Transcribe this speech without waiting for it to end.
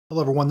Hello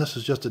everyone, this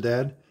is Just a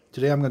Dad.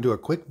 Today I'm going to do a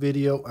quick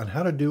video on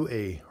how to do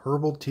a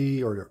herbal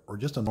tea or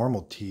just a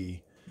normal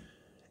tea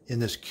in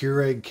this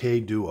Keurig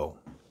K-Duo.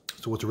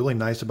 So what's really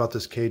nice about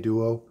this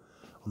K-Duo,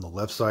 on the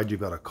left side you've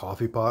got a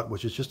coffee pot,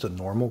 which is just a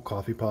normal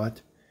coffee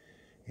pot.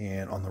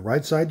 And on the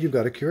right side you've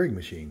got a Keurig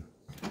machine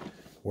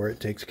where it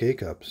takes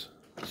K-cups.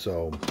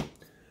 So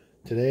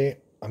today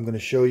I'm going to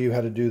show you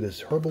how to do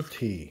this herbal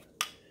tea.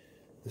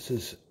 This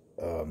is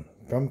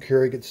from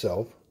Keurig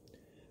itself.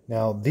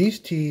 Now, these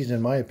teas,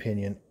 in my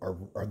opinion,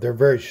 they're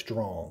very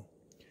strong.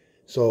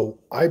 So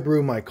I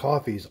brew my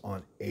coffees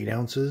on 8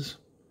 ounces,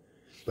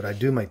 but I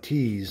do my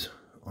teas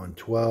on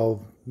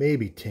 12,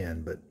 maybe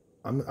 10, but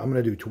I'm going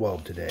to do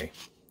 12 today.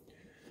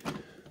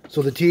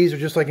 So the teas are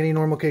just like any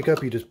normal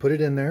K-cup. You just put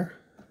it in there.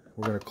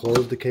 We're going to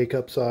close the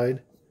K-cup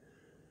side.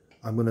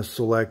 I'm going to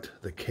select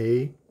the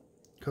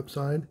K-cup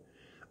side.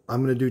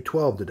 I'm going to do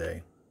 12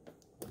 today.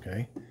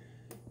 Okay?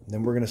 And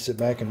then we're going to sit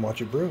back and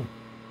watch it brew.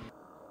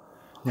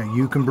 Now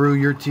you can brew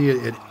your tea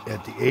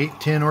at the 8,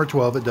 10, or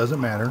 12, it doesn't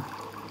matter.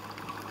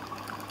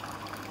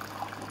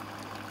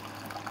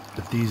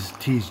 But these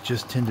teas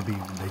just tend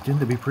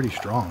to be pretty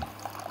strong.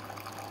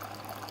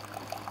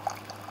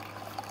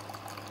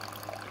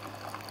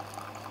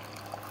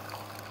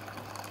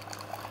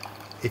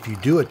 If you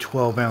do a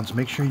 12 ounce,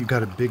 make sure you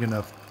got a big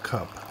enough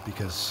cup,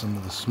 because some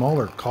of the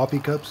smaller coffee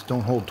cups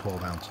don't hold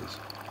 12 ounces.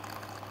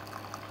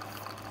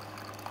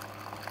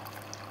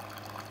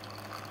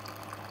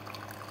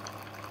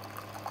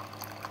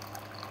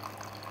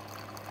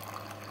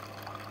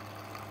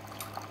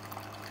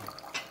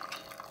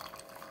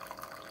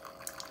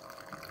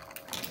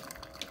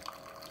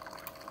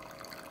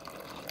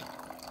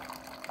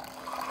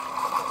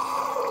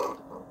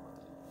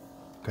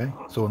 Okay,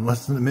 so in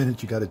less than a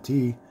minute you got a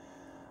tea,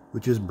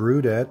 which is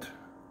brewed at,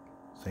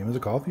 same as a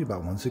coffee, about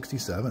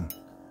 167.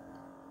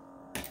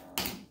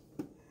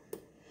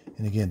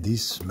 And again,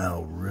 these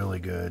smell really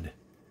good,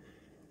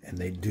 and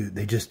they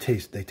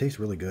taste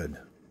really good.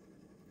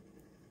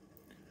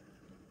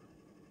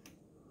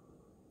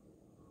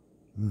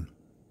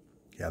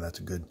 Yeah, that's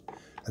a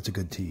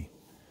good tea.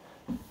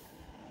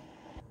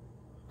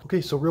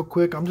 Okay, so real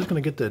quick, I'm just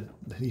going to get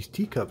these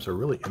teacups are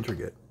really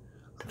intricate.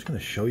 I'm just going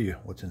to show you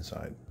what's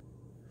inside.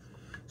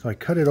 So I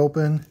cut it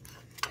open,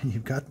 and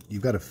you've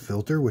got a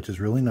filter, which is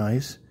really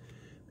nice.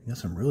 You got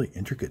some really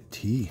intricate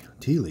tea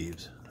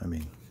leaves. I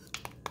mean,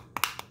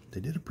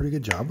 they did a pretty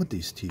good job with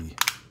these tea.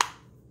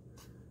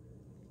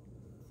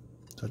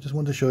 So I just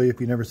wanted to show you, if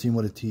you've never seen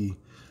what a tea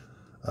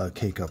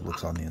K-cup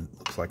looks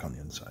like on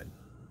the inside.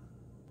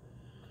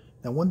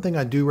 Now, one thing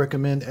I do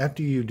recommend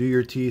after you do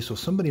your tea, so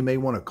somebody may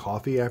want a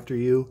coffee after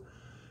you,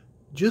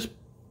 just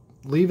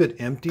leave it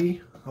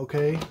empty,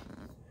 okay?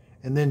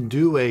 And then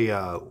do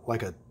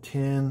like a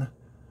 10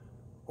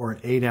 or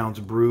an 8 ounce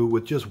brew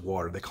with just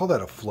water. They call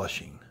that a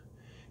flushing,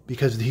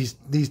 because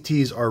these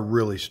teas are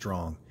really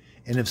strong.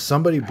 And if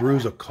somebody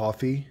brews a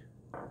coffee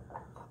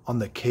on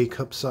the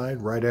K-cup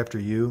side right after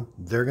you,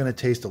 they're going to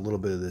taste a little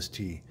bit of this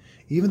tea,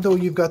 even though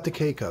you've got the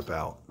K-cup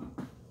out.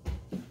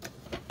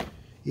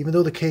 Even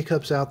though the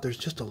K-cup's out, there's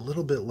just a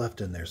little bit left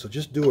in there. So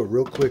just do a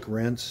real quick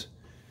rinse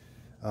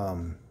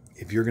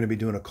if you're going to be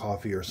doing a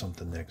coffee or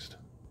something next.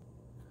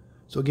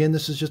 So again,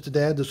 this is Just a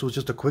Dad. This was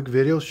just a quick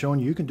video showing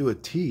you can do a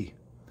tea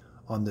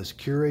on this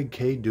Keurig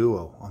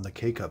K-Duo on the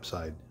K-cup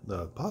side.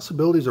 The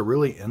possibilities are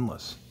really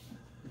endless.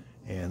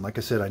 And like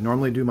I said, I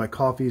normally do my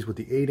coffees with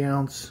the 8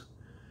 ounce,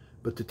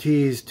 but the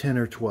teas 10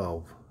 or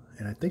 12.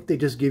 And I think they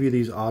just give you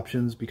these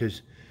options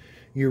because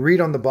you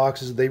read on the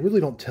boxes, they really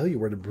don't tell you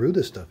where to brew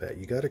this stuff at.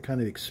 You got to kind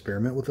of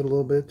experiment with it a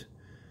little bit.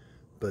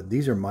 But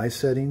these are my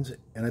settings,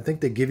 and I think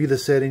they give you the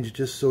settings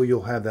just so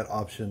you'll have that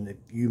option.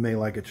 You may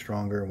like it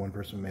stronger, one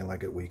person may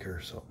like it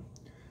weaker. So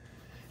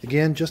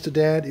again, Just a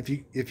Dad,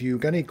 if you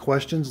got any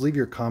questions, leave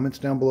your comments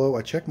down below.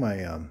 I check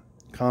my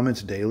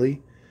comments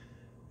daily,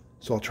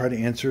 so I'll try to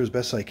answer as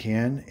best I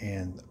can,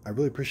 and I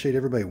really appreciate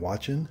everybody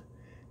watching.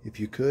 If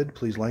you could,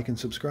 please like and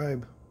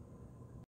subscribe.